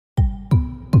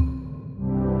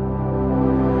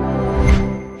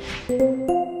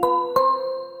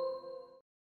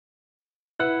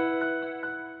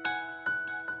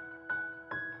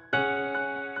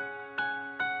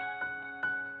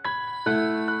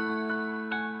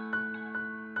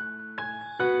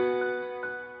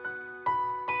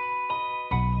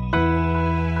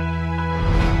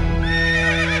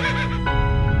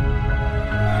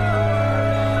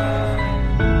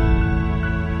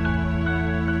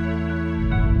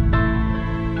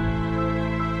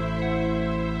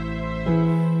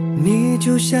你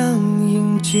就像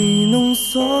印记浓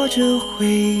缩着回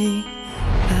忆，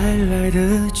来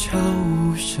的悄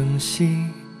无声息，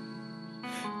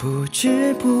不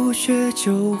知不觉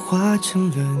就化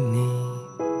成了你。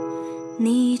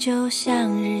你就像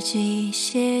日记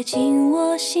写进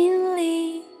我心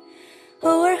里，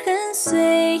偶尔很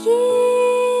随意，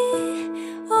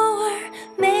偶尔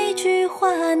每句话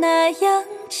那样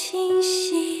清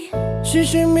晰，寻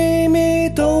寻觅觅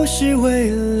都是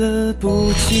为了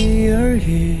不期而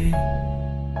遇，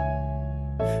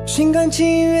心甘情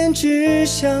愿只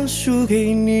想输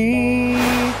给你。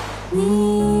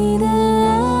你的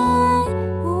爱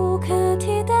无可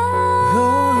替代，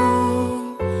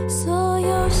所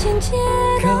有心结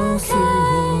告诉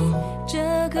我，这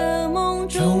个梦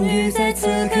终于在此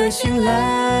刻醒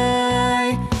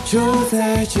来。就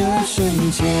在这瞬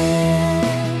间，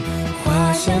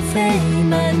花香飞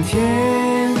满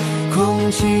天，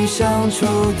空气像触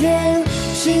电，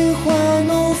心花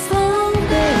怒放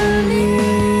的脸，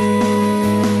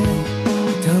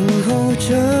等候着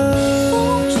风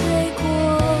吹过，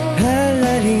爱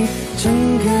来临整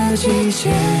个季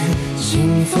节，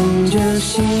信奉着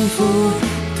幸福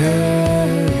的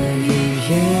语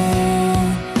言，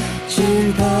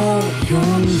直到永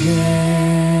远。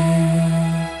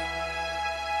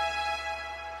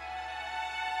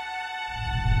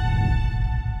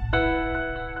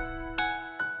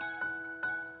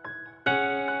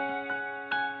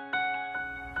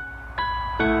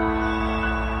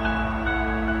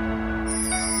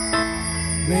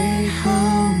美好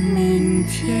明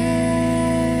天。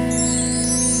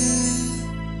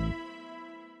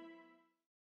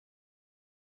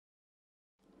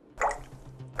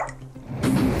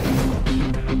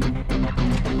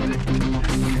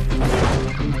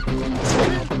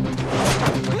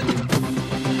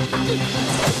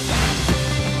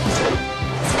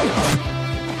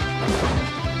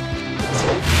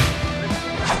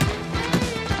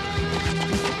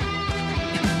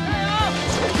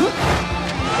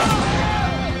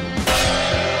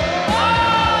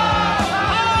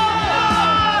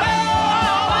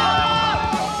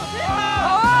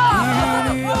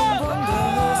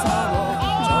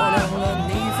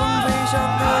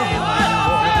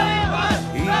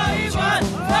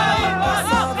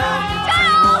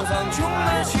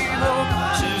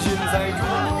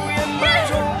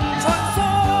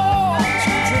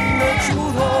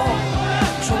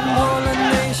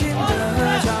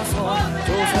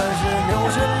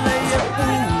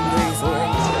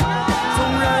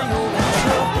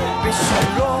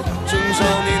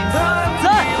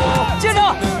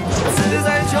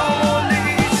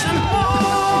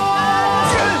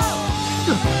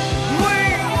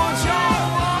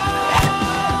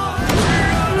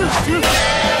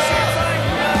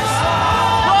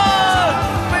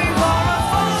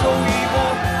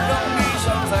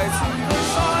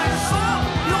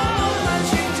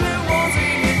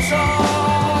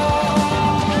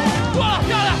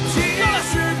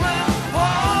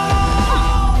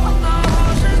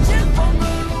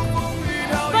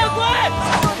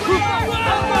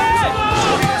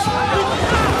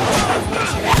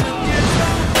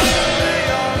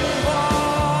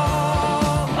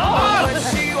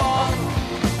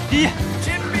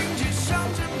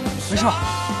没事吧？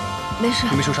没事。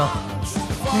你没受伤？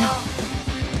没有。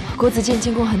国子监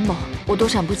进攻很猛，我躲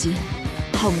闪不及，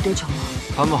害我们丢球了。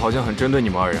他们好像很针对你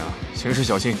们二人啊，行事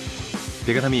小心，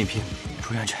别跟他们硬拼，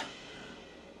注意安全。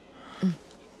嗯。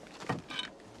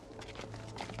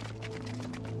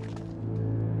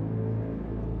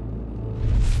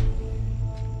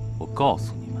我告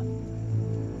诉你们，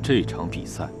这场比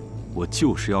赛，我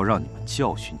就是要让你们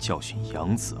教训教训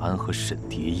杨子安和沈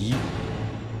蝶依。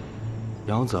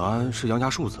杨子安是杨家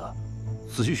庶子，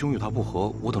子虚兄与他不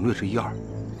和，我等略知一二。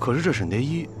可是这沈蝶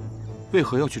依，为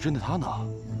何要去针对他呢？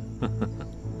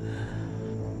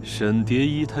沈蝶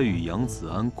依她与杨子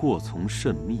安过从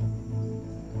甚密，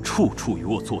处处与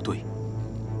我作对，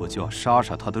我就要杀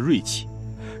杀她的锐气，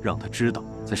让她知道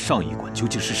在上艺馆究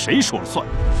竟是谁说了算。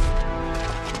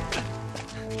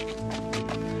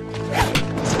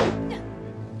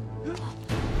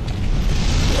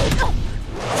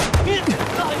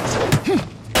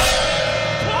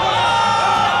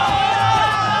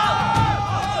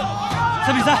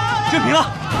比赛追平了，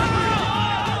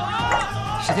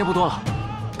时间不多了，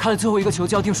看来最后一个球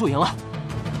就要定输赢了。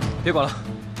别管了，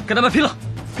跟他们拼了！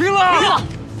拼了！拼了！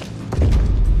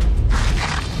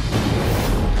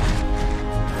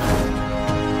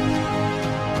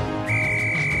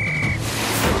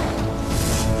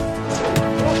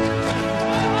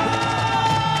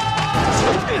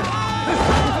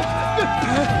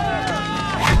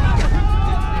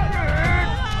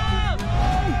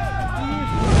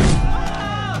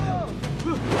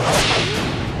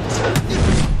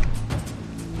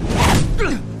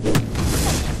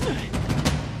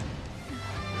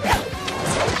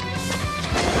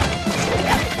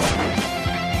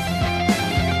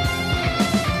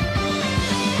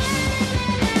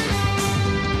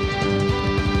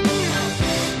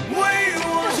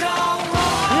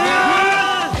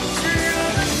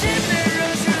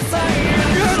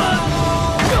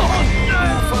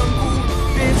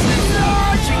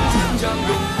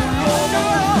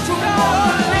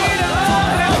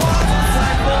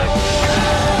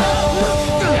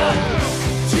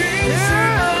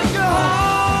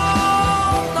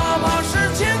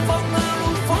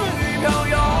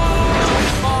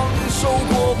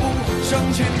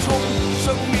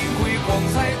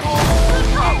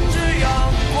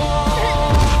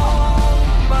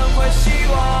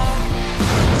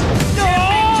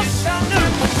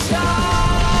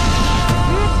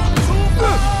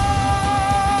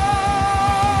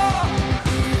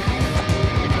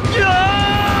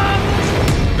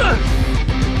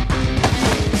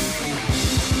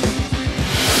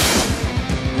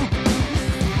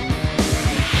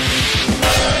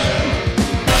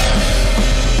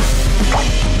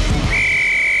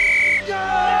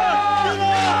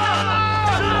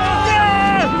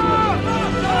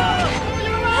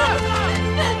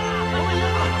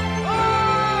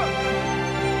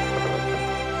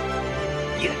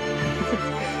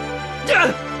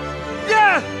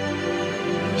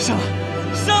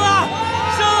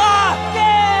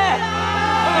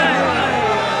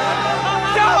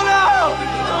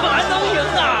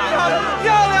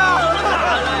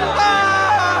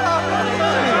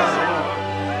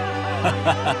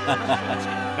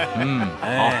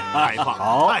太棒，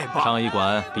好，太棒！上艺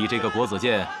馆比这个国子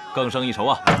监更胜一筹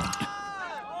啊！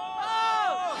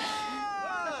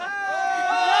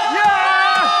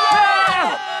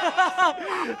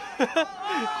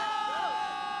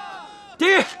第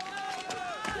一，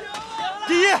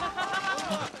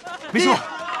没错。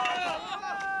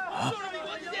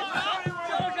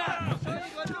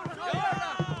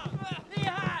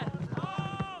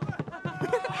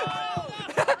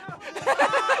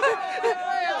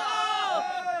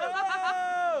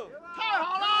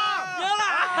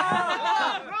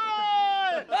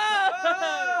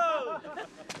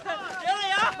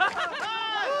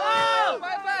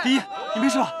第一，你没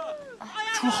事吧？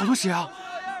出了好多血啊！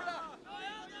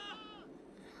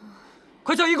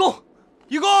快叫义工！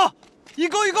义工！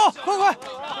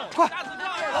快！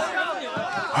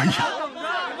哎呀，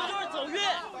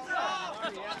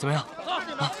怎么样？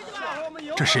啊，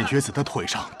这沈学子的腿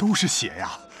上都是血呀，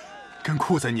跟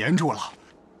裤子粘住了，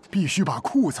必须把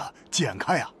裤子剪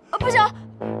开呀！不行！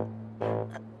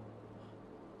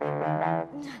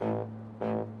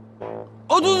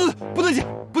哦，对，不能剪！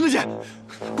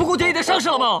不顾蝶衣的伤势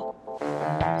了吗？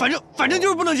反正就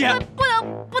是不能剪！不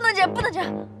能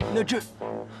剪！那这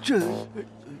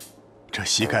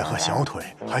膝盖和小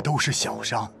腿还都是小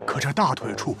伤，可这大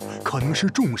腿处可能是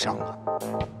重伤啊！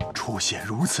出血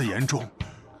如此严重，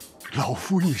老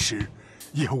夫一时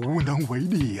也无能为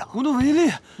力呀。无能为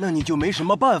力？那你就没什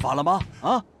么办法了吗？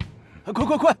啊！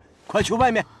快去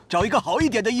外面找一个好一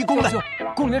点的义工来。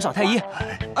宫里面找太医。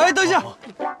哎，等一下。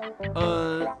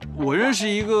我认识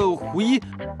一个胡医，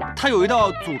他有一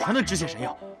道祖传的止血神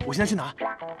药，我现在去拿。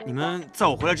你们在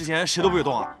我回来之前谁都不许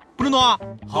动啊！不能动啊！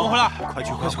好，我回来。快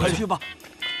去吧！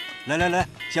来，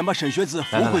先把沈学子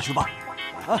扶回去吧。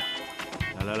啊！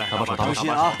来，当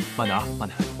心啊！慢点。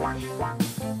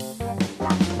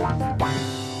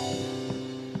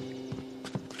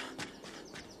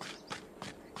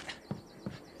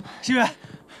新月，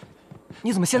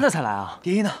你怎么现在才来啊？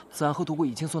蝶衣呢？子安和独孤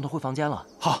已经送他回房间了。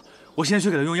好，我现在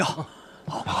去给他用药。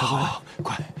好，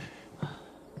快！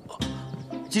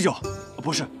急救，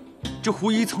不是，这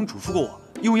胡医曾嘱咐过我，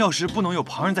用药时不能有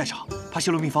旁人在场，怕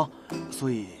泄露秘方，所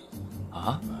以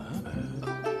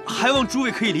还望诸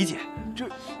位可以理解。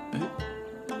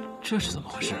这是怎么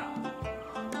回事啊？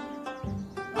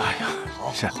哎呀，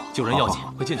好，是救人要紧，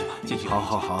快进去吧，进去。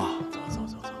好。走。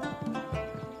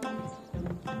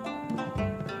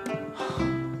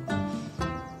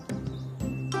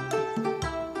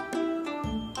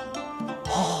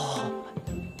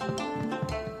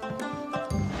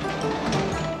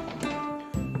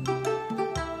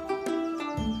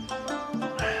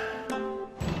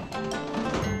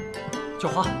小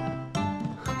花，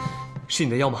是你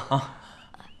的药吗？啊，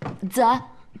子安、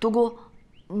独孤，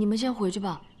你们先回去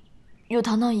吧，有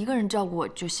糖糖一个人照顾我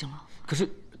就行了。可是，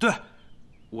对，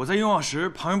我在用药时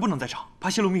旁人不能在场，怕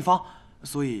泄露秘方，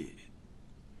所以，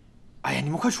哎呀，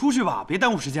你们快出去吧，别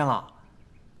耽误时间了。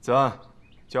子安，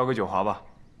交给九华吧，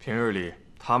平日里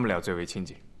他们俩最为亲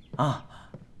近。啊，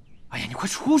哎呀，你快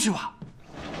出去吧。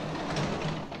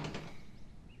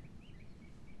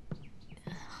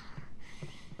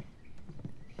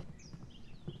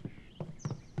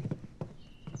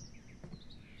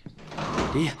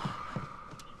蝶衣，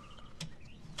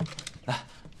来，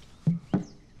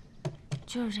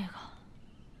就是这个。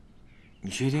你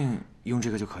确定用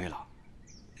这个就可以了？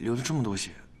流了这么多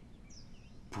血，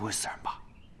不会死人吧？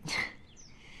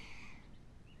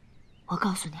我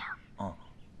告诉你啊，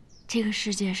这个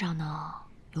世界上呢，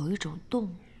有一种动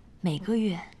物，每个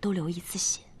月都流一次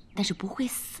血，但是不会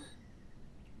死，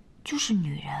就是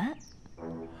女人。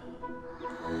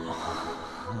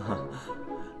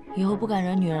以后不敢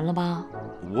惹女人了吧？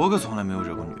我可从来没有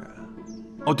惹过女人。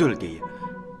哦，对了，蝶衣，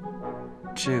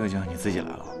这个就让你自己来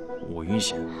了。我晕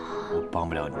血，我帮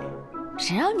不了你。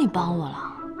谁让你帮我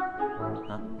了？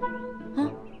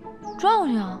转过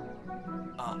去啊！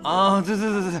对。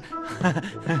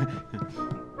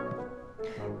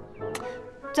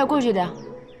再过去一点。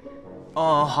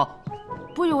哦，好。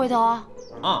不许回头啊！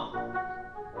啊。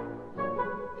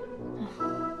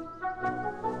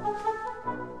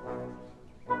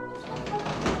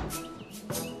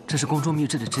这是宫中秘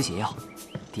制的止血药，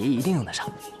蝶衣一定用得上。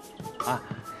啊，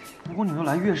不过你都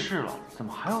来月事了，怎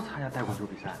么还要参加带冠球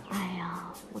比赛呢？哎呀，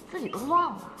我自己都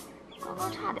忘了，刚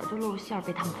刚差点就露馅儿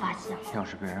被他们发现了。要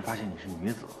是被人发现你是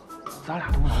女子，咱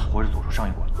俩都不能活着走出上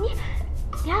一馆了。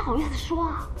你还好意思说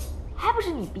啊？还不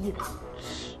是你逼的。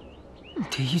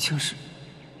蝶衣竟是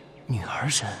女儿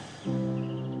身，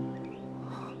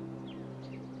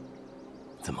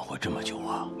怎么会这么久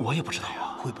啊？我也不知道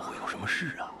啊。会不会有什么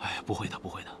事啊？哎，不会的。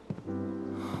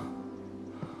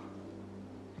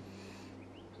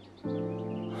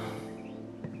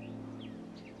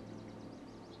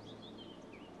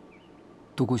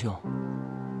独孤兄，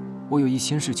我有一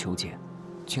心事求解，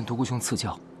请独孤兄赐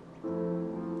教。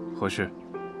何事？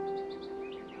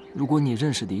如果你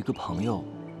认识的一个朋友，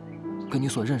跟你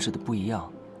所认识的不一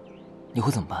样，你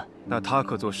会怎么办？那他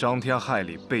可做伤天害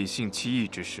理、背信弃义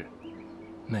之事？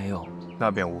没有。那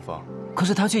便无妨。可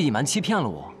是他却隐瞒欺骗了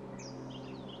我。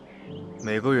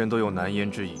每个人都有难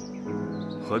言之隐，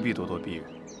何必咄咄逼人？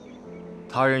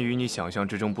他人与你想象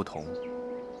之中不同，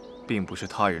并不是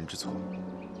他人之错。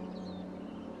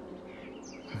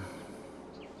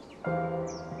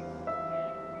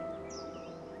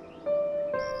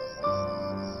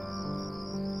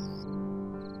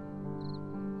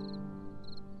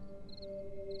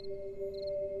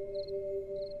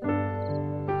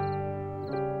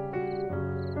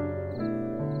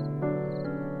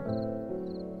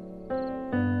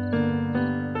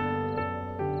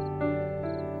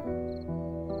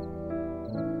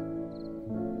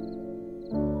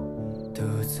独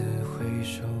自回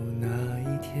首那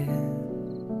一天，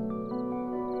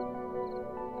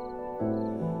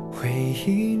回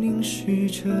忆凝视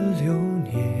着流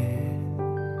年，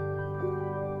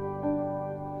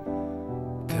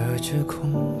隔着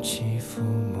空气抚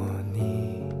摸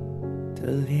你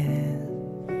的脸，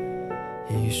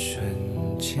一瞬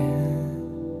间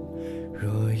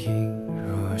若隐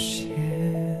若现，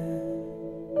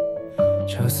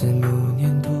朝思暮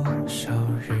念多少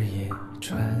日夜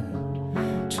转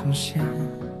呈现，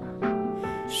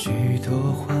许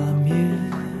多画面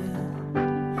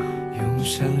涌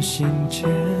上心间，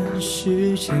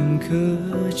时间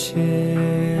搁浅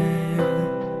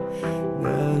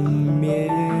难免。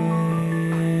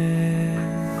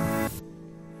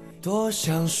多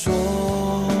想说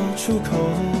出口，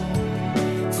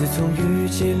自从遇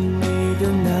见你的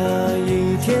那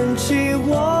一天起，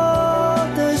我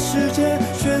的世界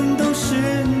全都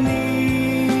是你。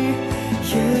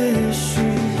也许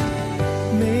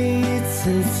每一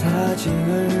次擦肩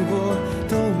而过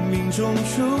都命中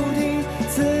注定，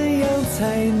怎样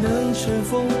才能尘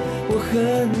封我和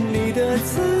你的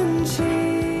曾经？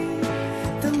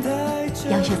等待着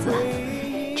杨学子，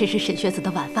这是沈学子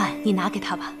的晚饭，你拿给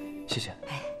他吧。谢谢。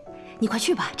哎，你快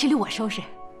去吧，这里我收拾。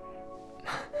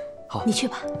好，你去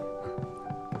吧。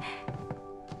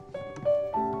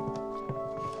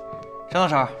沈老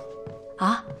婶。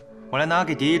啊？我来拿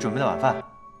给蝶衣准备的晚饭。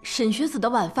沈学子的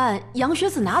晚饭，杨学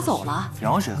子拿走了。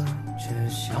杨学子，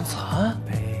杨子安。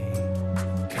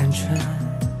看穿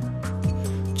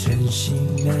真心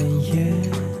难言，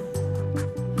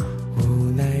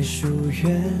无奈疏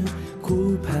远，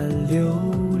顾盼留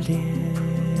恋。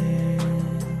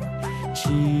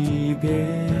即便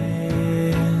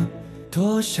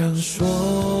多想说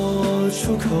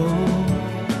出口，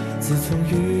自从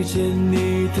遇见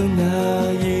你的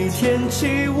那一天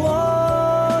起，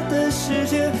我的世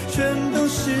界全都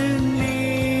是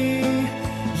你。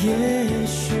也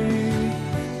许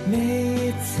每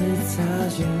一次擦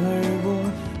肩而过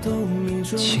都命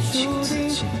中注定，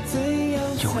怎样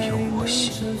才能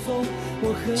尘封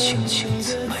我和你的曾经？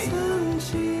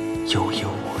悠悠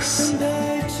我思，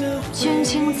青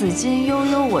青子衿，悠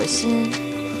悠我心。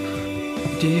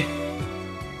蝶衣，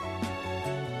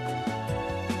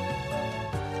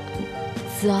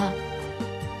子安，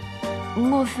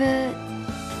莫非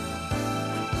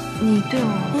你对我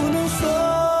不能说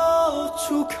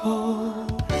出口，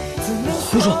只能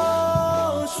说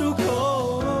出口，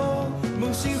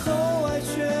梦醒后爱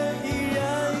却依然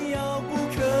遥不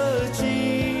可及。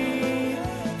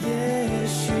也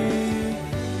许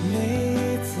每一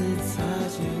次擦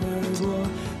肩而过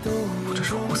都我这是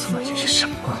胡思乱想些什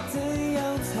么？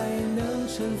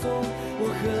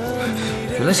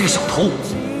原来是个小偷。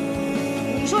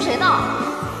你说谁呢？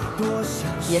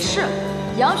也是，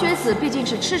杨学子毕竟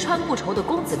是吃穿不愁的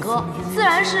公子哥，自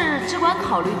然是只管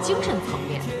考虑精神层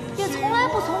面，也从来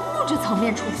不从物质层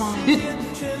面出发。你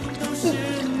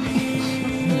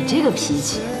这个脾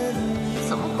气，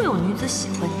怎么会有女子喜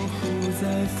欢你？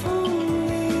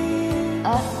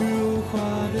哎，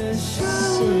谢谢。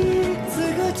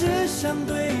此刻只想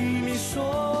对你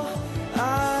说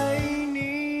爱你。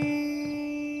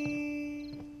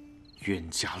冤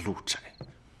家路窄。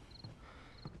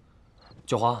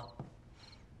九华，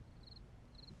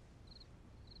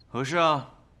何事啊？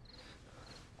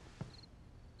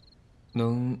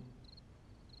能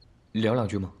聊两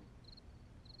句吗？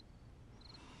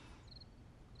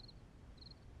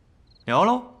聊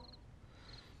喽。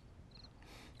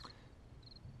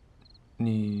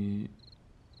你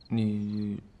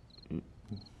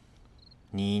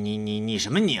什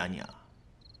么你啊你啊？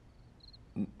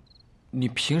你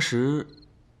平时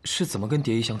是怎么跟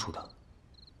蝶衣相处的？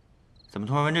怎么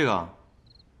突然问这个？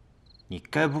你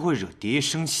该不会惹蝶衣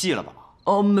生气了吧？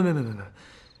哦，没，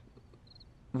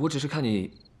我只是看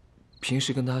你平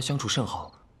时跟他相处甚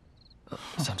好，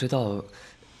想知道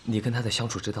你跟他的相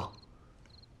处之道。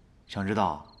想知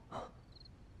道？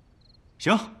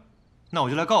行，那我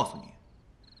就来告诉你，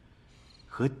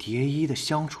和蝶衣的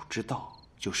相处之道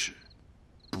就是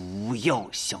不要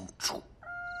相处。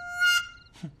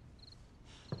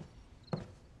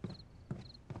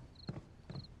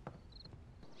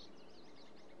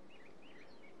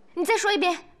你再说一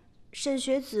遍。沈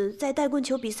学子在带棍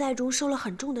球比赛中受了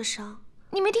很重的伤。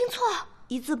你没听错，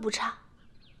一字不差。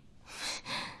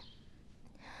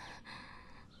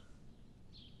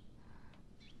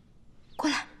过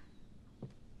来。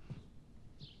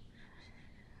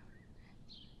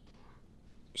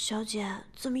小姐，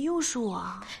怎么又是我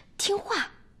啊？听话，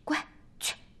乖，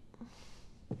去。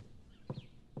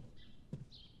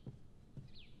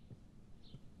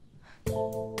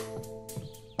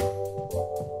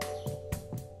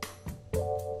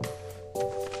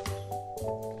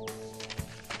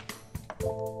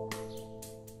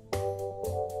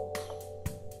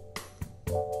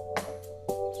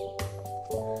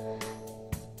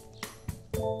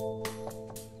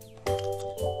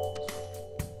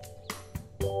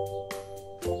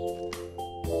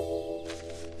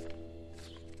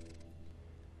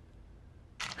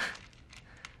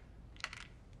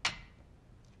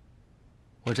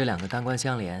我这两个单关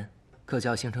相连，可就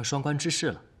要形成双关之势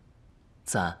了。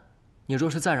子安，你若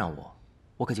是再让我，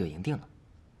我可就赢定了。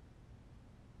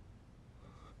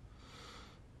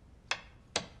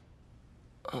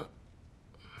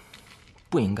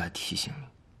不应该提醒你，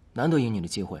难得赢你的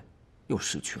机会，又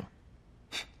失去了。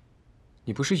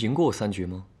你不是赢过我3局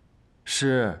吗？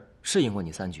是赢过你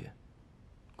3局，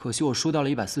可惜我输掉了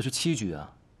147局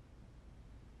啊。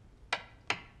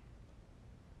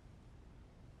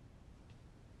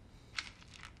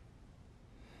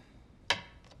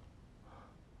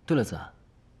对了，子安，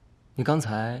你刚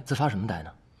才在发什么呆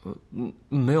呢？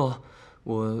没有啊，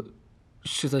我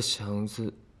是在想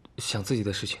自己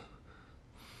的事情。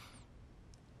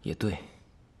也对，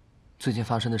最近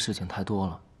发生的事情太多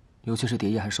了，尤其是蝶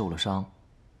衣还受了伤，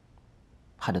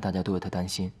害得大家都为他担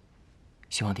心。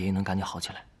希望蝶衣能赶紧好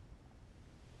起来。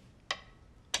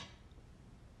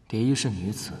蝶衣是女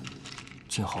子，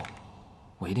今后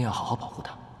我一定要好好保护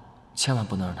她，千万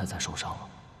不能让她再受伤了。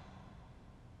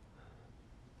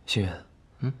心远，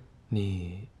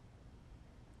你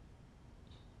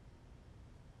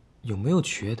有没有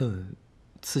觉得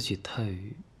自己太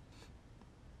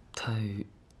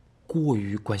过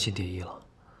于关心蝶衣了？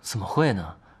怎么会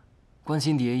呢？关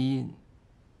心蝶衣，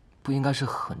不应该是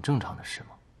很正常的事吗？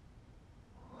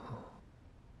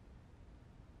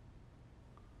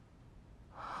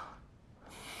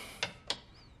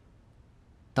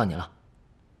到你了。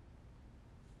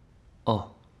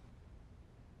哦。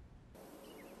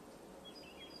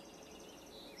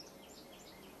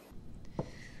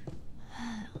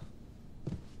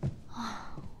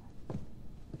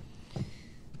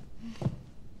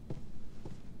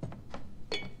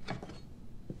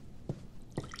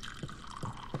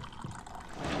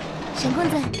沈公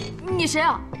子，你谁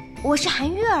啊？我是韩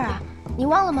月儿啊，你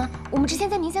忘了吗？我们之前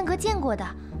在宁香阁见过的。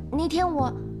那天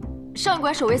我上一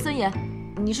馆守卫森严，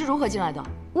你是如何进来的？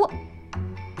我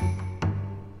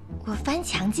翻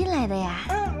墙进来的呀。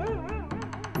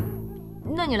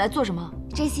那你来做什么？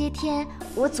这些天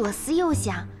我左思右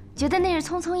想，觉得那日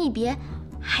匆匆一别，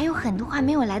还有很多话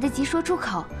没有来得及说出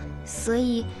口，所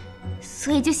以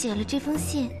就写了这封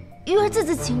信。月儿字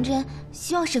字情真，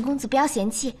希望沈公子不要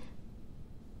嫌弃。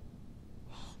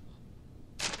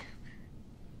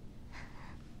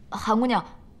韩姑娘，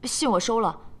信我收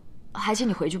了，还请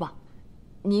你回去吧。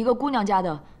你一个姑娘家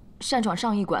的，擅闯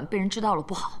上艺馆，被人知道了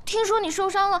不好。听说你受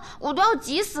伤了，我都要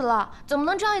急死了，怎么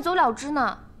能这样一走了之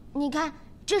呢？你看，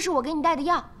这是我给你带的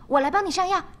药，我来帮你上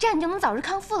药，这样你就能早日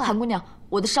康复了。韩姑娘，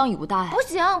我的伤已无大碍。不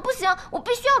行，我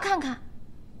必须要看看。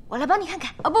我来帮你看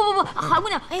看。啊不，韩姑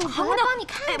娘，哎，韩姑娘，我来帮你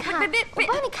看看。别，我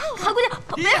帮你看看。韩姑娘，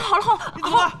别，好了，你怎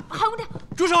么了？韩姑娘，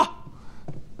住手！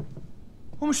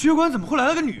我们学馆怎么会来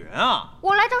了个女人啊？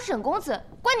我来找沈公子，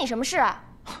关你什么事啊？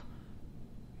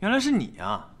原来是你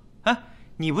啊！哎，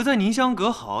你不在宁香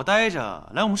阁好好待着，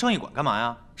来我们上艺馆干嘛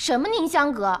呀？什么宁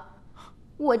香阁？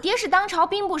我爹是当朝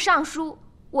兵部尚书，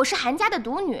我是韩家的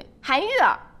独女韩玉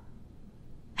儿。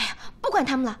哎呀，不管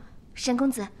他们了，沈公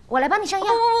子，我来帮你上药。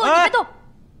不，你别动。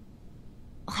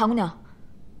韩姑娘，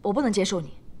我不能接受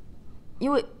你，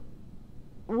因为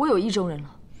我有意中人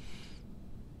了。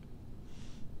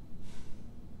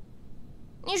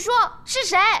你说是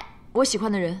谁？我喜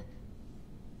欢的人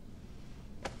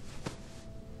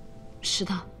是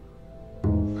他。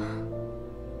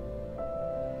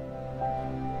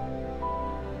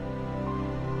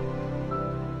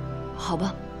好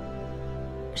吧，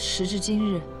时至今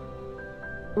日，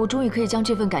我终于可以将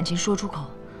这份感情说出口。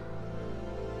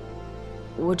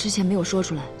我之前没有说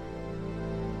出来，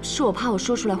是我怕我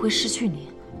说出来会失去你，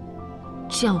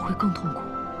这样我会更痛苦。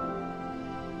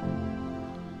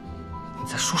你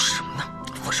在说什么呢？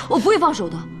放手！我不会放手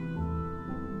的，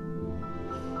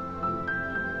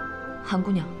韩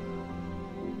姑娘，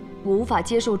我无法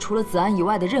接受除了子安以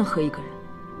外的任何一个人，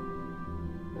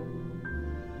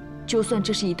就算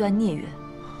这是一段孽缘，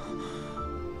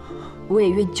我也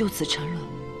愿就此沉沦。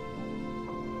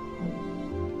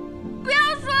不要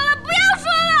说了，不要说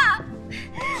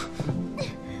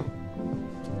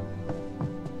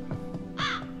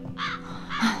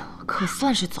了！可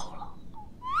算是走了。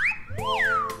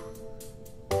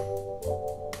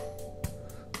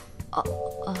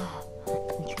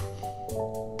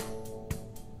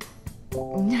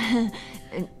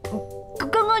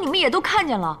刚刚你们也都看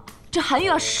见了，这韩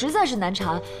月儿实在是难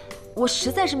缠，我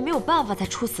实在是没有办法再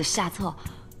出此下策。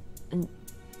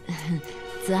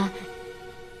子安，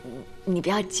你不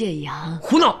要介意啊。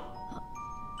胡闹！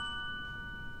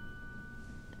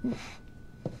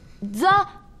子安，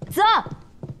子安！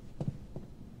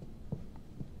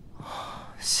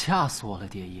吓死我了，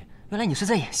蝶衣，原来你是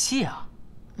在演戏啊！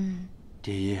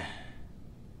蝶衣，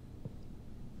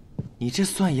你这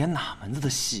算演哪门子的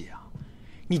戏呀？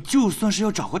你就算是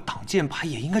要找个挡箭牌，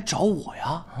也应该找我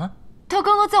呀！啊，他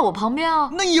刚刚在我旁边啊，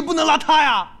那你也不能拉他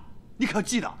呀！你可要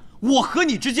记得，我和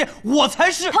你之间，我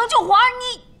才是唐九华，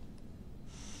你。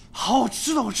好，我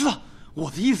知道，我知道，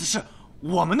我的意思是，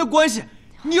我们的关系，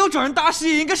你要找人搭戏，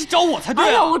也应该是找我才对啊！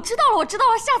哎呀，我知道了，我知道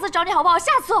了，下次找你好不好？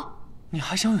下次。你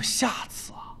还想有下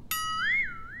次啊？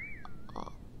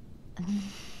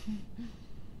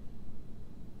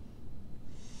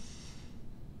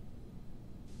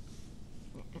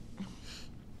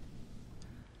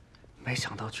没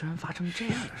想到居然发生这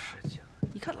样的事情！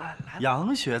你看，来了，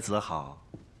杨学子好。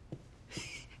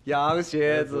杨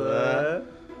学子，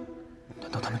难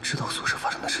道他们知道宿舍发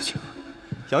生的事情？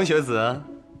杨学子，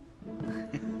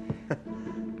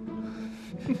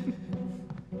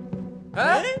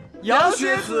哎，杨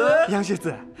学子，杨学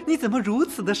子，你怎么如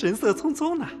此的神色匆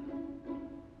匆呢？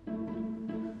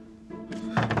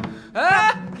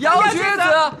哎，杨学子，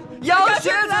杨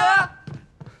学子，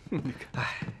哎。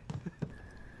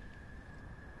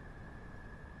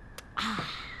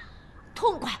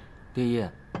痛快！蝶衣，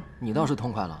你倒是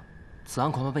痛快了，子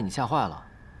安恐怕被你吓坏了。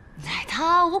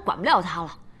他我管不了他了，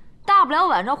大不了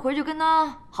晚上回去跟他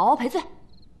好好赔罪。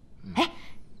哎，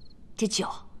这酒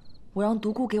我让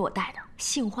独孤给我带的，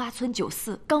杏花村酒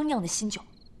肆刚酿的新酒，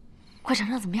快尝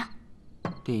尝怎么样？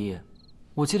蝶衣，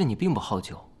我记得你并不好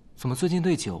酒，怎么最近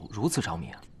对酒如此着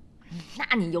迷啊？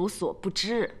那你有所不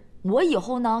知，我以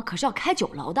后呢可是要开酒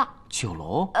楼的。酒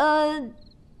楼？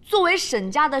作为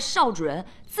沈家的少主人，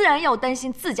自然要担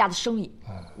心自家的生意。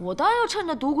我当然要趁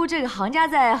着独孤这个行家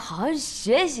在，好好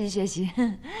学习学习。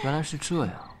原来是这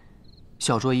样，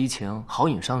小酌怡情，好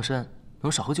饮伤身，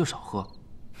能少喝就少喝。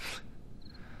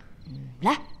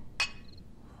来，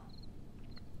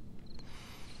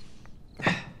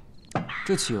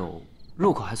这酒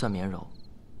入口还算绵柔，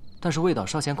但是味道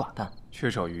稍显寡淡，缺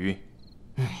少余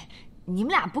韵。你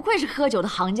们俩不愧是喝酒的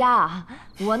行家啊！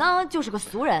我呢就是个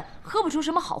俗人，喝不出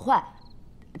什么好坏。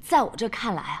在我这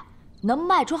看来啊，能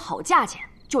卖出好价钱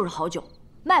就是好酒，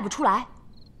卖不出来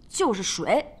就是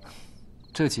水。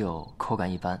这酒口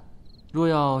感一般，若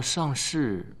要上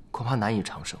市，恐怕难以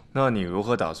长生。那你如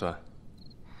何打算？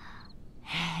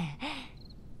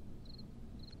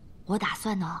我打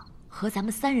算呢，和咱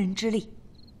们3人之力，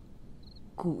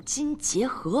古今结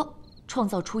合，创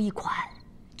造出一款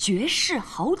绝世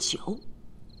好酒。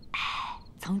哎，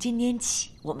从今天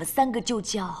起，我们3个就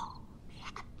叫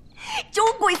酒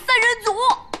鬼3人组。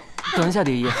等一下，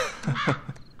蝶衣，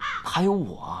还有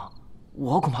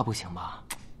我恐怕不行吧？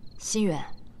心远，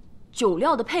酒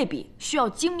料的配比需要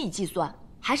精密计算，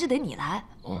还是得你来。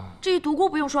至于独孤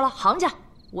不用说了，行家，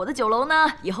我的酒楼呢，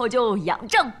以后就仰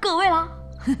仗各位啦。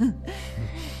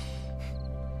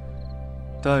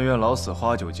但愿老死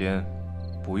花酒间，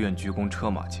不愿鞠躬车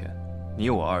马前。你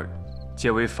我2人，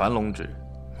皆为樊笼之人，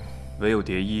唯有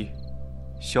蝶衣，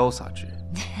潇洒之人。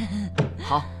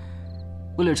好，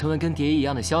为了成为跟蝶衣一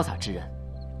样的潇洒之人，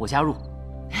我加入。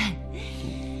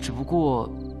只不过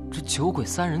这酒鬼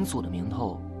3人组的名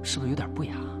头是不是有点不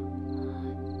雅？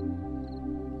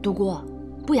独孤，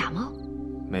不雅吗？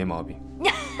没毛病。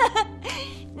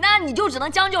那你就只能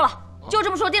将就了，就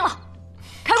这么说定了。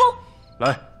开工。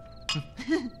来。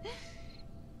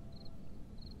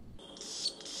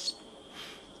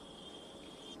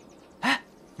哎，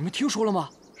你们听说了吗？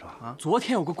昨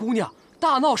天有个姑娘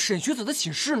大闹沈学子的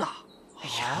寝室呢。哎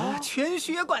呀，全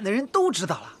学馆的人都知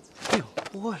道了。哎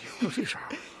呦，这事儿，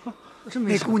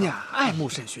那姑娘爱慕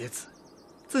沈学子，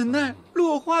怎奈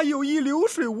落花有意，流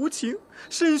水无情。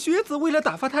沈学子为了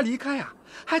打发她离开啊，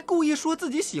还故意说自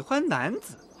己喜欢男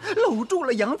子，搂住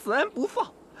了杨子安不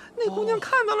放。那姑娘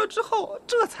看到了之后，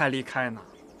这才离开呢。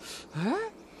哎，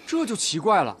这就奇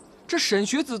怪了，这沈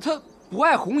学子她不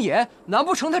爱红颜，难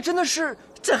不成她真的是？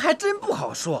这还真不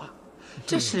好说。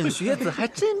这沈学子还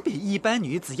真比一般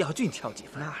女子要俊俏几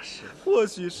分。那是，或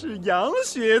许是杨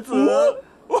学子。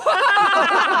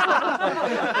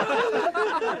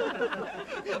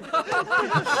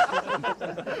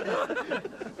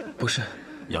不是，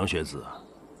杨学子，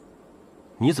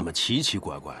你怎么奇奇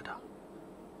怪怪的？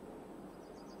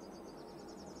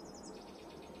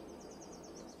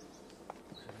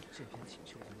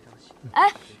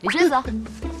哎，李学子。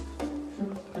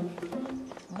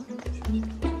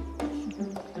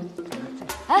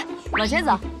哎，老学子。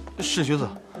沈学子。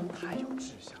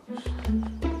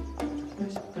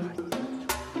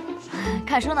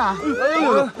看书呢？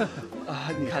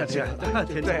你看这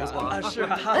天气不错啊，是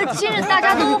啊。今日大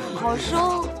家都好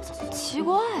生，奇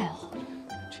怪啊。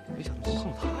没想到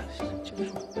碰他呀，真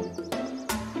是。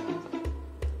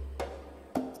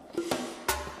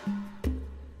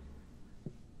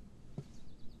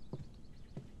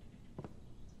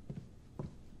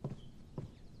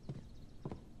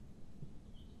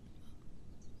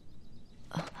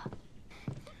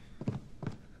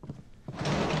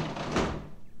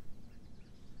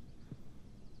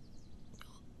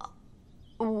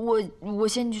我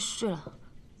先去睡了。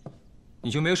你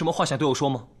就没有什么话想对我说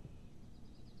吗？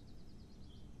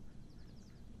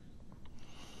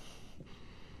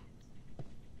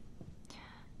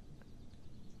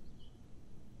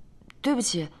对不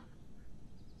起，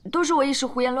都是我一时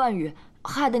胡言乱语，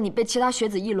害得你被其他学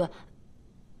子议论。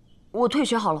我退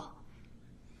学好了。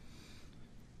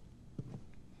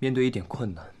面对一点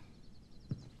困难，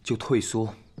就退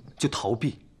缩，就逃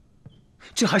避，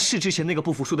这还是之前那个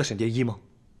不服输的沈蝶依吗？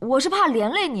我是怕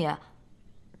连累你。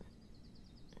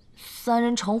三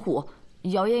人成虎，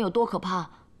谣言有多可怕，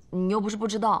你又不是不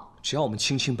知道。只要我们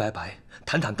清清白白、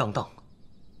坦坦荡荡，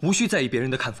无需在意别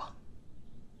人的看法。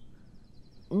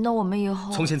那我们以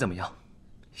后……从前怎么样，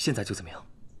现在就怎么样。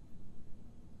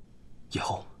以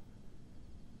后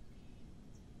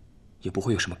也不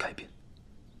会有什么改变。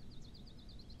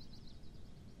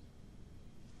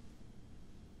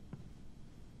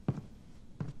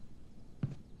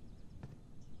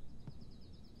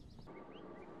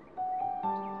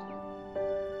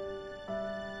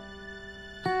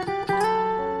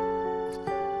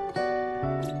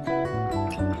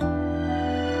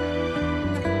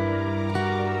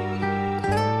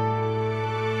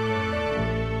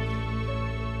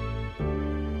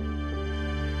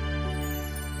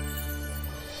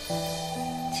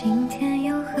今天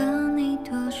又和你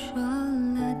多说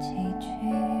了几句，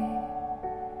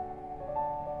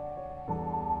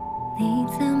你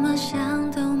怎么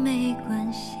想都没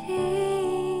关系。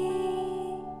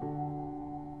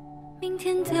明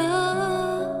天的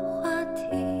话题，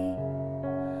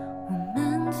我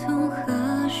们从何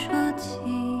说起？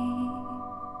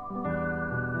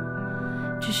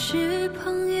只是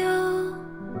朋友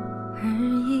而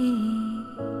已。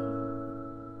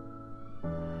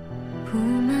不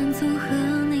满足和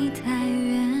你太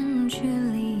远距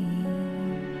离，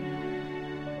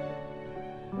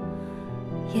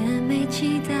也没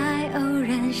期待偶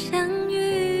然相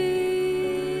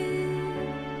遇。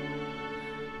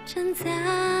站在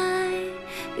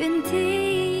原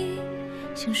地，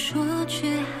想说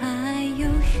却还犹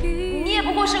豫。你也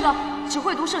不过是个只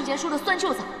会读圣贤书的酸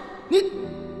臭子。你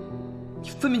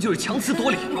分明就是强词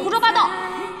夺理。你胡说八道！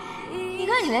你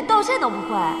看你连道谢都不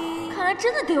会。看来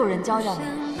真的得有人教教你。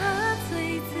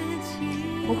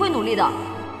我会努力的，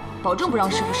保证不让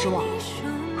师傅失望。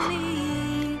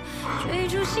追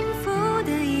逐幸福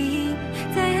的意义，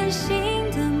在安心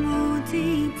的目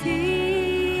的地。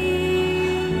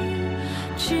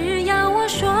只要我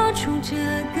说出这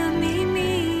个秘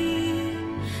密，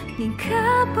你可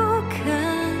不可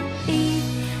以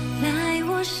来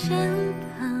我身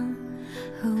旁，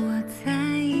和我在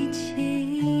一起？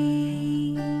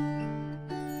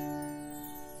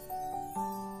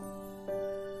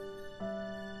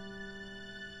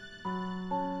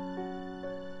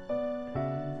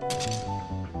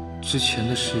之前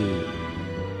的事，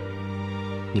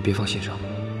你别放心上。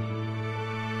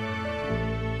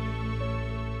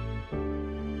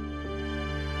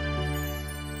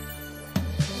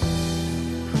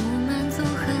不满足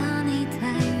和你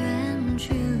太远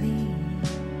距离，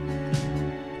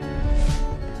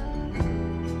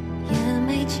也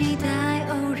没期待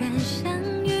偶然相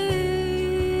遇。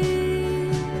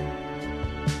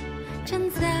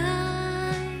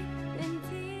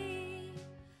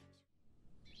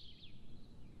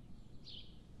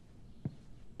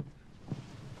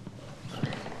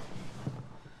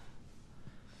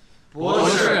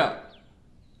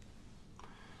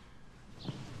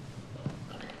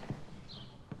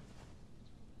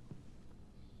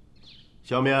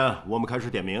下面我们开始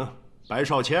点名：白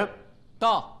少谦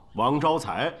到，王昭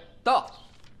才到，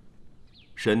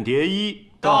沈蝶依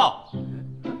到。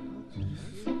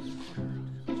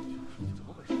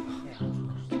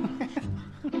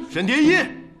沈蝶依，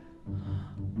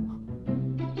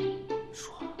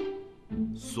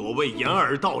所谓掩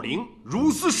耳盗铃，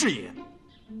如斯是也。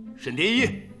沈蝶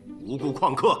依无故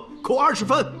旷课，扣20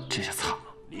分。真是惨了。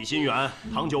李新远、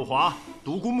唐九华、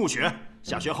独孤暮雪，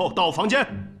下学后到房间。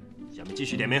下面继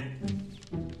续点名：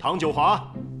唐九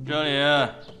华这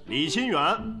里，李新远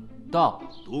到，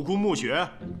独孤暮雪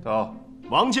到，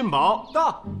王进宝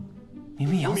到。明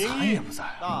明杨子涵也不在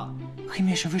啊，黑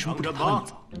面神为什么不点他的名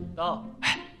字？到。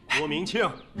哎，郭明庆，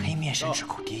黑面神只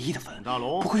扣蝶衣的分，大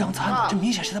龙，不扣杨子涵，这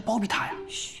明显是在包庇他呀。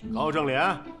嘘，高正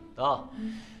莲到，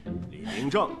李明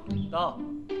正到，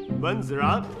温子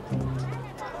然。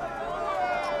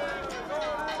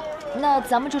那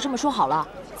咱们就这么说好了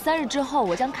，3日之后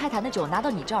我将开坛的酒拿到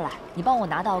你这儿来，你帮我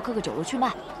拿到各个酒楼去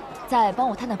卖，再帮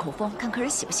我探探口风，看客人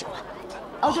喜不喜欢。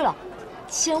哦，对了，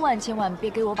千万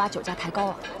别给我把酒价抬高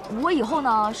了。我以后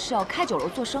呢是要开酒楼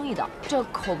做生意的，这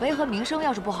口碑和名声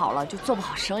要是不好了，就做不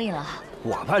好生意了。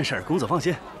我办事，公子放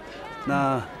心。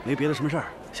那没别的什么事儿，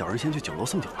小人先去酒楼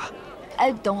送酒了。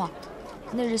哎，等会儿，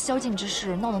那日宵禁之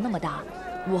事闹得那么大，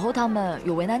武侯他们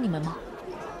有为难你们吗？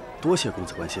多谢公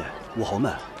子关心，武侯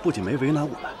们不仅没为难我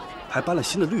们，还颁了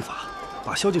新的律法，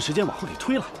把宵禁时间往后给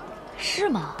推了。是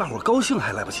吗？大伙儿高兴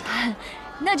还来不及呢。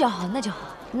那就好，那就好。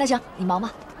那行，你忙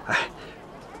吧。哎，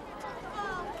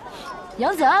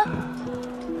杨子安。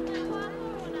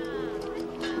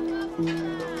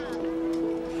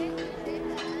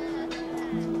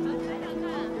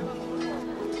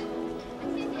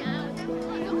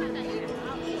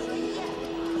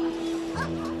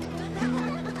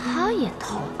他也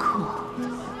逃课，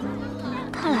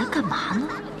他来干嘛呢？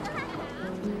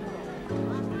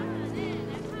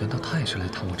难道他也是来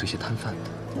探望这些摊贩的？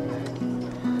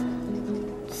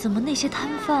怎么那些摊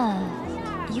贩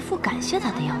一副感谢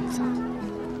他的样子？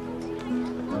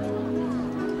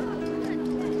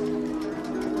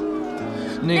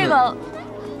那个，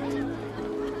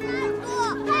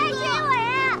开学委，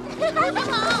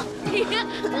好，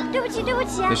对不起，对不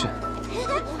起。没事，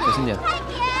小心点。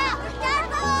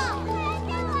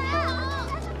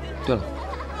对了，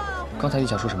刚才你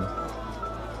想说什么？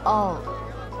哦，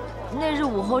那日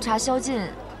武侯查宵禁，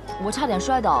我差点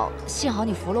摔倒，幸好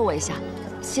你扶了我一下，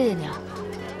谢谢你啊。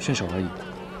顺手而已。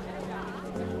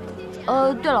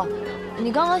对了，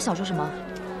你刚刚想说什么？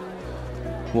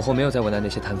武侯没有在为难那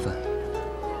些摊贩，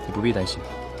你不必担心。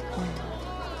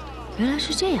原来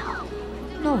是这样，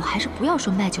那我还是不要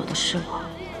说卖酒的事了，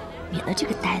免得这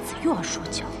个呆子又要说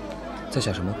教。在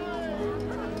想什么？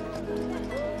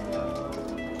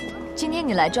今天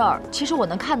你来这儿，其实我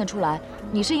能看得出来，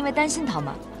你是因为担心他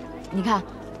们。你看，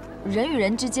人与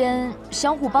人之间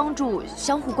相互帮助、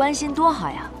相互关心，多好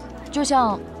呀！就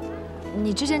像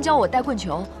你之前教我带棍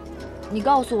球，你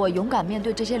告诉我勇敢面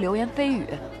对这些流言蜚语。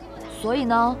所以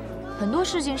呢，很多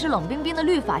事情是冷冰冰的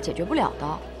律法解决不了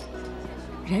的。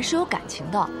人是有感情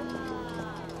的。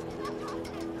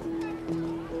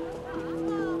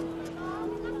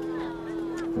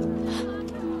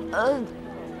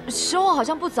时候好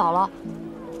像不早了，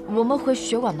我们回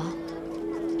学馆吧。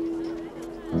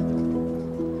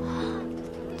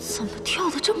怎么跳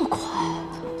得这么快？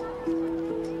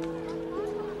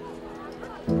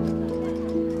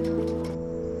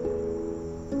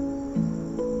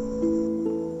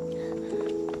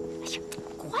哎呀，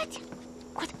快点，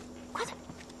快点，快点，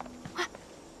快！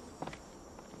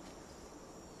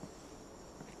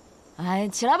哎，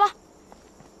起来吧。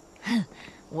哼，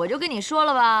我就跟你说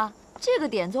了吧。这个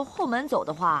点从后门走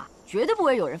的话，绝对不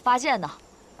会有人发现的。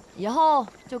以后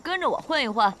就跟着我混一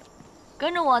混，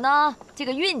跟着我呢，这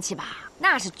个运气吧，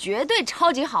那是绝对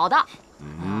超级好的。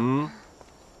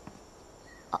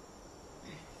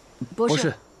博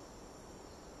士，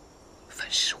凡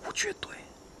事无绝对，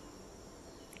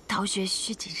逃学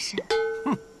需谨慎。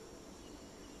哼。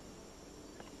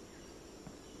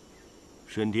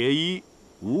沈蝶衣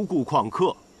无故旷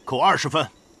课，扣20分。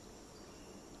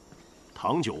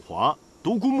唐九华、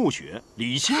独孤暮雪、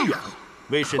李新远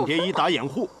为沈蝶衣打掩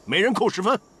护，每人扣10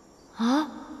分。啊，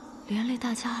连累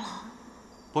大家了。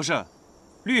博士，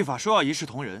律法说要一视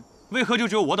同仁，为何就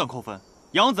只有我等扣分？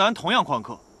杨子安同样旷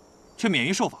课，却免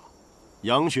于受罚。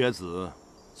杨学子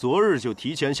昨日就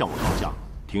提前向我告假，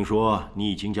听说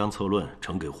你已经将策论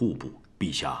呈给户部，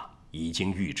陛下已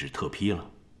经谕旨特批了。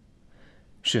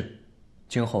是，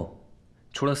今后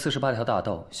除了48条大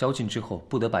道宵禁之后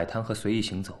不得摆摊和随意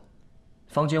行走。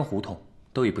坊间胡同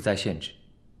都已不再限制，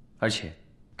而且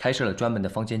开设了专门的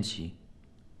坊间集，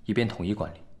以便统一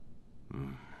管理。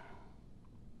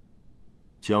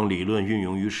将理论运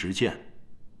用于实践，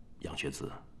杨学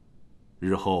子，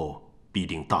日后必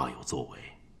定大有作为。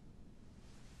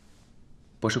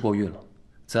博士过誉了，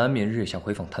子安明日想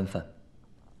回访摊贩，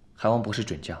还望博士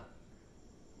准假。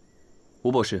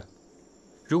吴博士，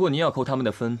如果您要扣他们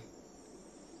的分，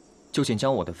就请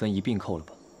将我的分一并扣了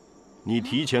吧。你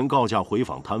提前告假回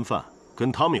访摊贩，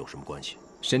跟他们有什么关系？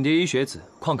沈蝶依学子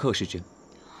旷课是真，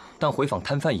但回访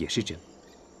摊贩也是真。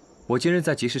我今日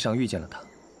在集市上遇见了他，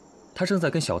他正在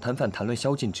跟小摊贩谈论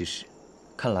宵禁之事，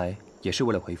看来也是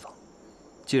为了回访。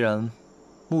既然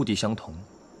目的相同，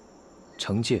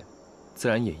惩戒自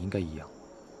然也应该一样。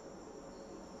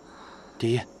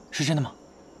蝶衣，是真的吗？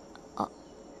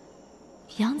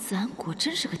杨子安果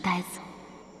真是个呆子，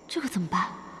这可怎么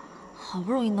办？好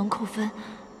不容易能扣分，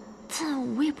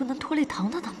但我也不能拖累堂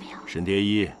堂他们呀。沈蝶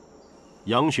衣，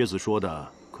杨学子说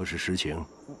的可是实情？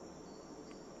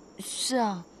是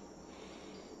啊。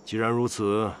既然如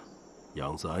此，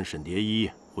杨子安、沈蝶衣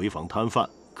回访摊贩，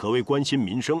可谓关心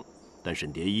民生，但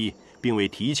沈蝶衣并未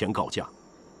提前告假，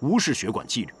无视学馆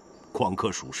纪律，旷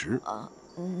课属实。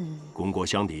功过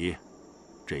相抵，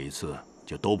这一次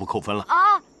就都不扣分了。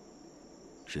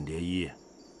沈蝶衣，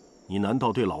你难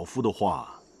道对老夫的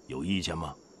话有意见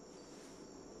吗？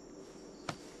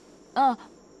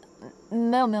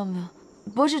没有，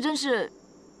博士真是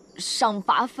赏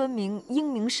罚分明，英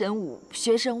明神武，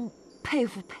学生佩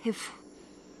服。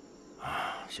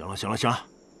行了，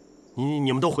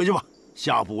你们都回去吧，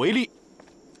下不为例。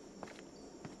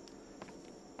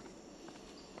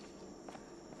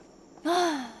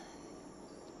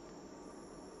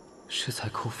适才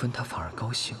扣分，他反而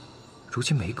高兴；如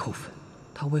今没扣分，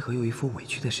他为何有一副委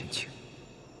屈的神情？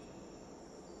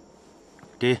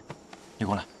蝶衣，你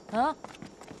过来。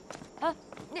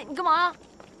你干嘛呀？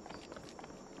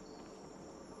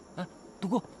独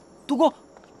孤。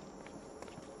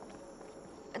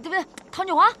对不对？唐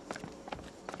九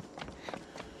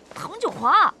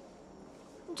华，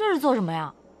你这是做什么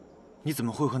呀？你怎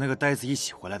么会和那个呆子一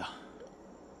起回来的？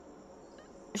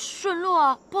顺路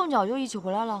啊，碰巧就一起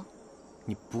回来了。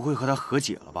你不会和他和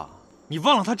解了吧？你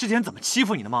忘了他之前怎么欺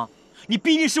负你的吗？你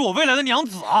毕竟是我未来的娘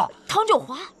子啊！唐九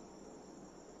华，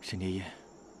沈蝶衣，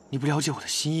你不了解我的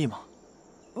心意吗？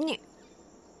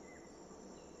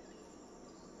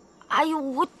哎呦，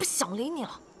我不想理你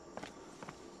了。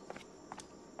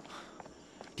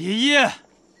蝶衣，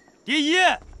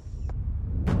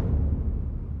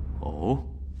哦，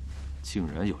竟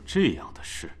然有这样的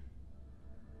事！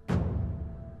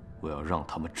我要让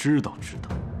他们知道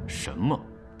什么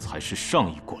才是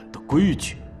上艺馆的规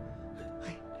矩。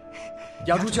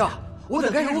杨助教，我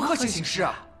等该如何行事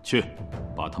啊？去，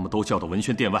把他们都叫到文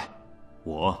宣殿外，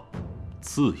我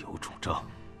自有主张。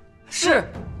是。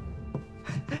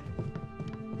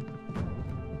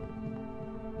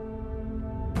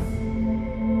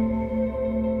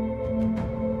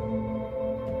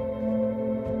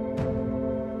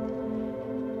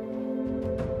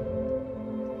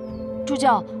助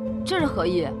教，这是何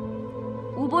意？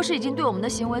吴博士已经对我们的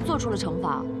行为做出了惩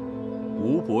罚。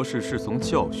吴博士是从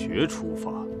教学出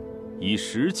发，以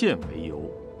实践为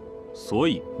由，所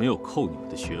以没有扣你们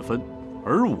的学分。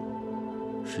而我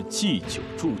是祭酒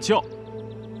助教，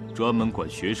专门管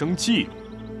学生纪律。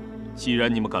既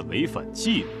然你们敢违反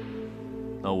纪律，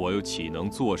那我又岂能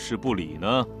坐视不理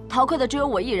呢？逃课的只有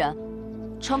我一人，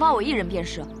惩罚我一人便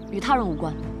是，与他人无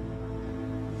关。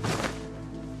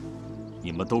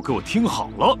你们都给我听好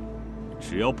了，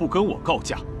只要不跟我告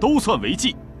假，都算违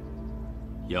纪。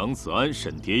杨子安、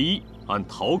沈蝶衣按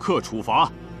逃课处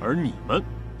罚，而你们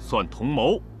算同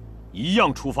谋，一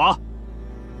样处罚。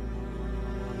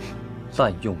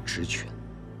滥用职权，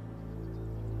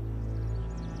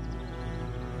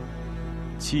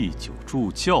祭酒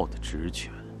助教的职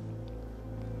权，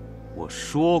我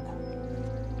说过，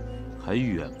还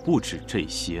远不止这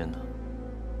些呢。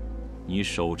你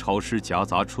手抄诗夹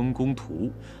杂春宫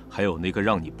图，还有那个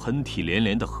让你喷嚏连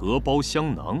连的荷包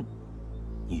香囊，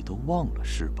你都忘了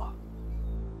是吧？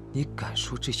你敢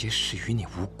说这些事与你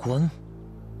无关？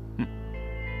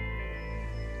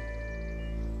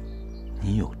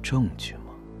你有证据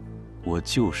吗？我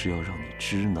就是要让你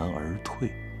知难而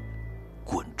退，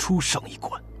滚出上艺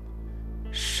馆，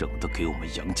省得给我们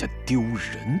杨家丢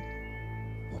人。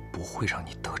我不会让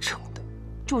你得逞的。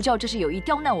助教这是有意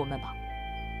刁难我们吧？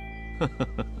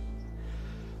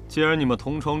既然你们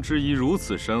同窗之谊如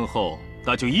此深厚，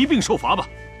那就一并受罚吧。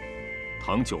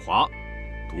唐九华、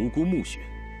独孤暮雪、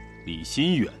李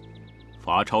新远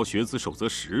罚抄学子守则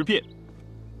10遍；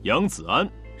杨子安、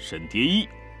沈蝶衣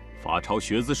罚抄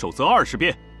学子守则20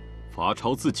遍，罚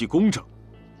抄字迹工整。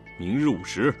明日午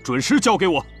时准时交给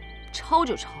我。抄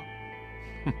就抄，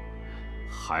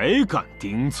还敢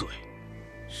顶嘴？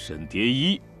沈蝶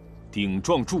衣，顶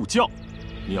撞助教，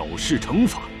藐视惩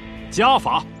罚，家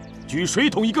法举水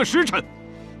桶1个时辰。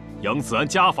杨子安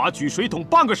家法举水桶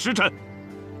半个时辰。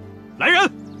来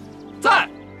人，在，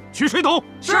取水桶。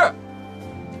是。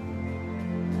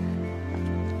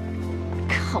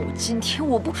看我今天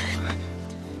我不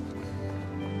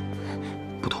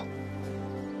同。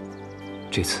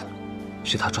这次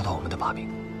是他抓到我们的把柄，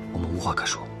我们无话可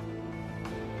说，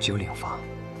只有领罚，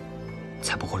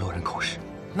才不会落人口实。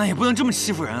那也不能这么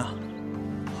欺负人啊！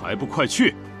还不快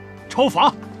去，抄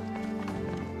罚！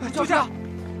教下。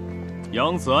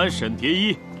杨子安、沈蝶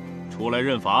衣，出来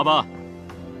认罚吧。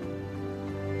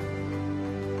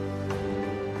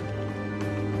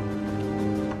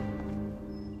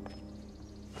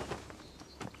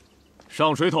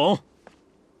上水桶。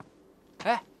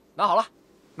哎，拿好了，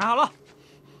拿好了。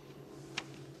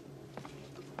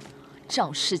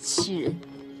仗势欺人，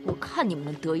我看你们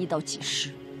能得意到几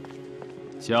时？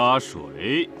加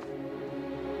水。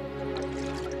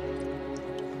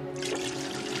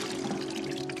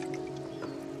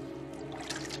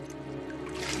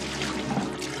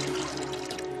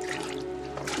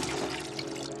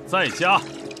再加。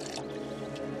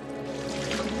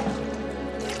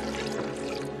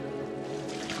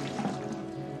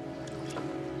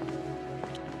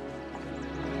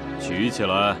举起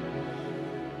来。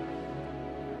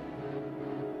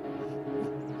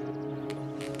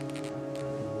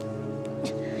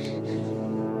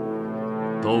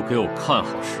都给我看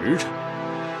好时辰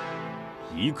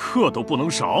，1刻都不能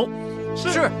少。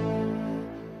是。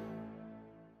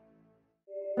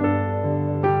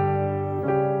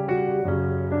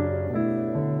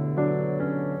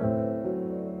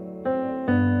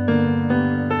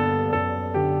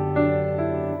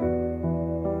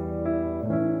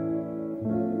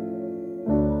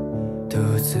独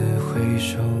自回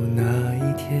首那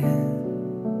一天，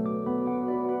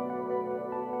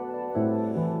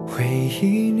回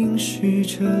忆凝视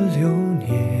着流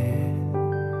年，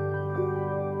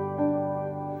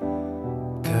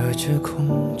隔着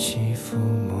空气抚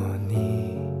摸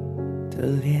你的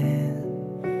脸，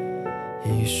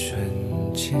一瞬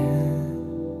间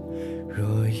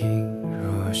若隐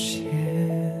若现，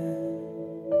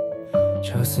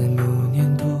朝思暮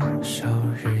念多少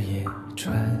日夜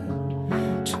转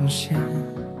成线，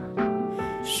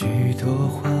许多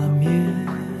画面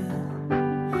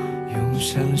涌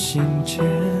上心间，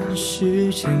时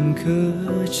间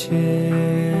搁浅，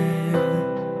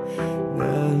难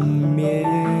免。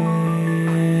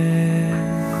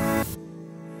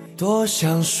多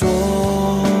想说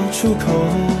出口，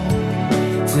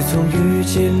自从遇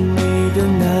见你的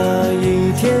那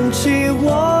一天起，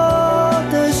我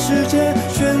的世界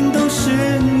全都是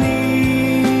你。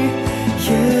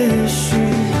也许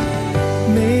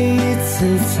每一次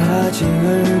擦肩而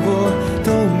过都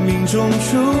命中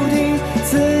注定，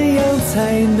怎样才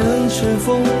能尘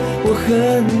封我和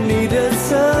你的曾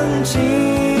经？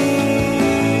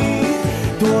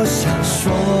多想说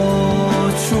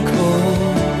出口，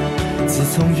自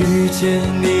从遇见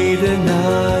你的那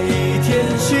一天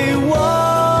起，我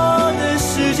的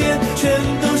世界全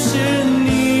都是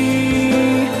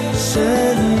你，身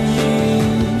影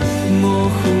模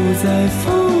糊在风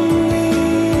里，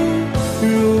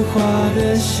如花的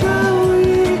笑语，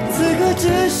此刻只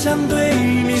想对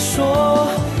你说。